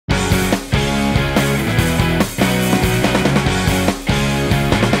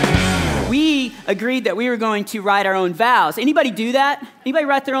agreed that we were going to write our own vows. Anybody do that? Anybody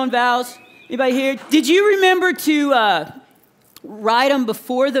write their own vows? Anybody here? Did you remember to write them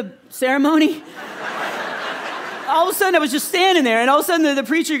before the ceremony? All of a sudden, I was just standing there, and all of a sudden, the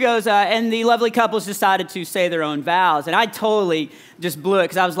preacher goes, and the lovely couples decided to say their own vows. And I totally just blew it,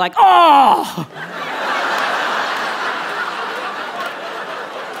 because I was like, oh!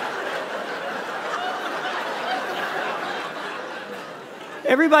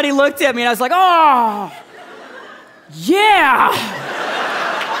 Everybody looked at me, and I was like, oh! Yeah!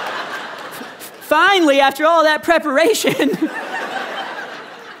 Finally, after all that preparation,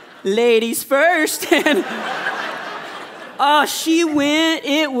 ladies first, and she went.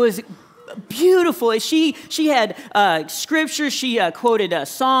 It was beautiful. She had scripture. She quoted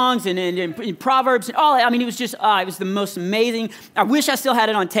songs and Proverbs and all that. I mean, it was just, it was the most amazing. I wish I still had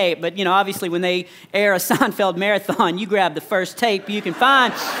it on tape, but, you know, obviously when they air a Seinfeld marathon, you grab the first tape you can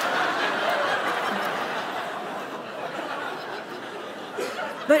find.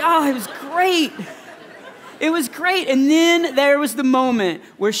 But, it was great. It was great. And then there was the moment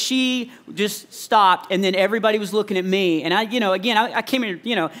where she just stopped, and then everybody was looking at me. And I came here,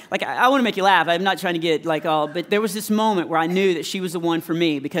 I want to make you laugh. I'm not trying to get but there was this moment where I knew that she was the one for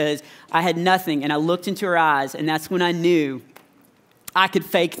me, because I had nothing, and I looked into her eyes, and that's when I knew I could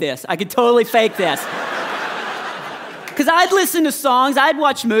fake this. I could totally fake this. Because I'd listen to songs, I'd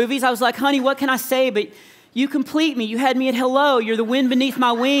watch movies. I was like, honey, what can I say? But you complete me. You had me at hello. You're the wind beneath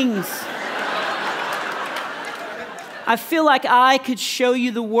my wings. I feel like I could show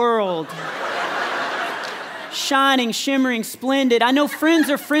you the world. Shining, shimmering, splendid. I know friends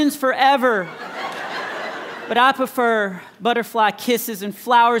are friends forever, but I prefer butterfly kisses and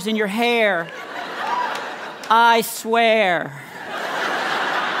flowers in your hair. I swear.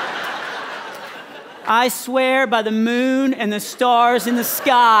 I swear by the moon and the stars in the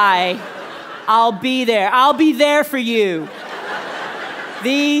sky, I'll be there. I'll be there for you.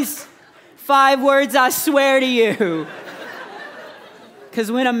 These 5 words I swear to you.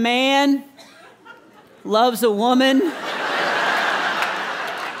 Because when a man loves a woman,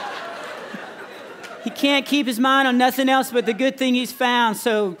 he can't keep his mind on nothing else but the good thing he's found.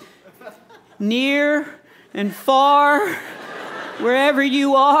 So near and far, wherever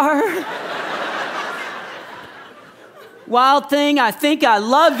you are, wild thing, I think I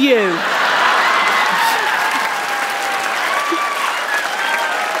love you.